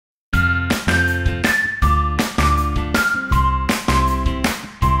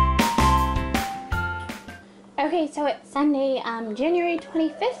Okay, so it's Sunday, January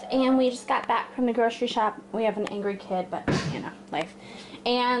 25th, and we just got back from the grocery shop. We have an angry kid, but, you know, life.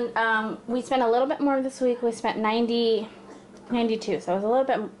 And we spent a little bit more this week. We spent $92, so it was a little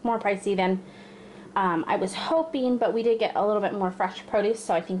bit more pricey than I was hoping, but we did get a little bit more fresh produce,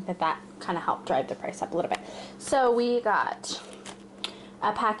 so I think that that kind of helped drive the price up a little bit. So we got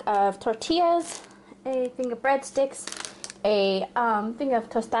a pack of tortillas, a thing of breadsticks, a thing of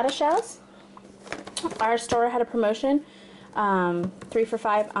tostada shells. Our store had a promotion, 3 for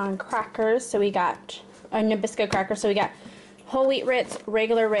 $5 on crackers, so we got Nabisco crackers, so we got whole wheat Ritz,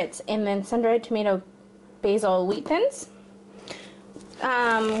 regular Ritz, and then sun-dried tomato basil wheat thins.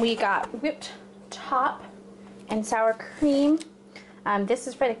 We got whipped top and sour cream. This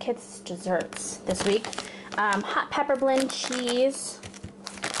is for the kids' desserts this week. Hot pepper blend cheese,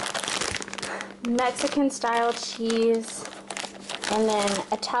 Mexican style cheese, and then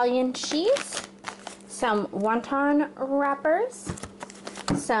Italian cheese, some wonton wrappers,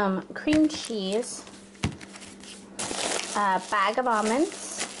 some cream cheese, a bag of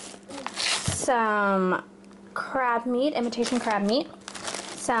almonds, some crab meat, imitation crab meat,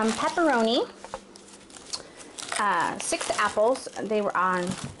 some pepperoni, 6 apples. They were on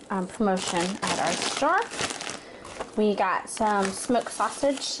promotion at our store. We got some smoked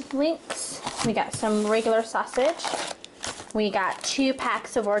sausage links. We got some regular sausage. We got 2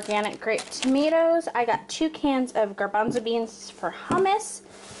 packs of organic grape tomatoes. I got 2 cans of garbanzo beans for hummus,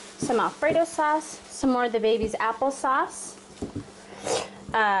 some Alfredo sauce, some more of the baby's applesauce,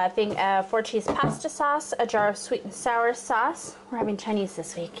 a thing of 4 cheese pasta sauce, a jar of sweet and sour sauce. We're having Chinese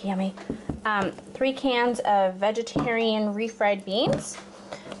this week, yummy. 3 cans of vegetarian refried beans,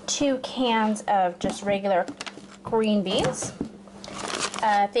 2 cans of just regular green beans,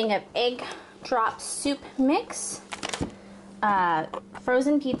 a thing of egg drop soup mix,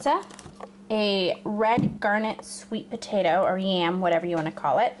 frozen pizza, a red garnet sweet potato or yam, whatever you want to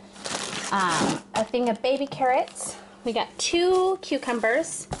call it, a thing of baby carrots. We got 2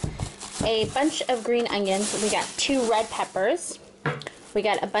 cucumbers, a bunch of green onions. We got 2 red peppers. We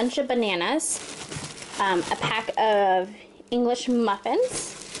got a bunch of bananas, a pack of English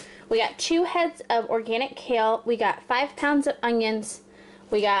muffins. We got 2 heads of organic kale. We got 5 pounds of onions.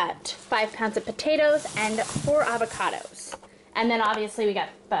 We got 5 pounds of potatoes and 4 avocados. And then obviously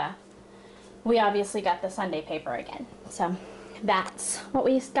we obviously got the Sunday paper again. So that's what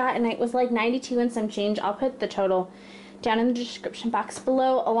we got, and it was like 92 and some change. I'll put the total down in the description box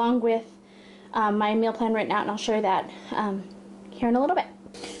below, along with my meal plan written out, and I'll show you that here in a little bit.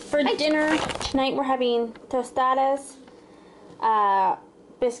 For dinner tonight, we're having tostadas,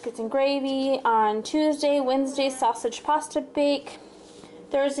 biscuits and gravy. On Tuesday, Wednesday, sausage pasta bake.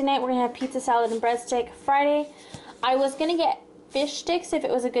 Thursday night, we're gonna have pizza, salad, and breadstick. Friday, I was gonna get fish sticks if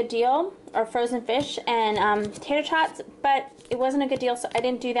it was a good deal, or frozen fish, and tater tots, but it wasn't a good deal, so I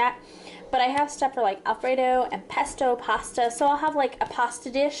didn't do that. But I have stuff for like Alfredo and pesto pasta, so I'll have like a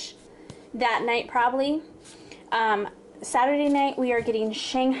pasta dish that night probably. Saturday night we are getting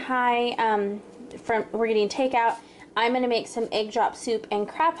Shanghai, we're getting takeout. I'm gonna make some egg drop soup and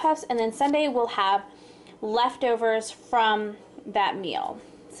crab puffs, and then Sunday we'll have leftovers from that meal.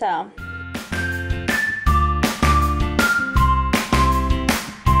 So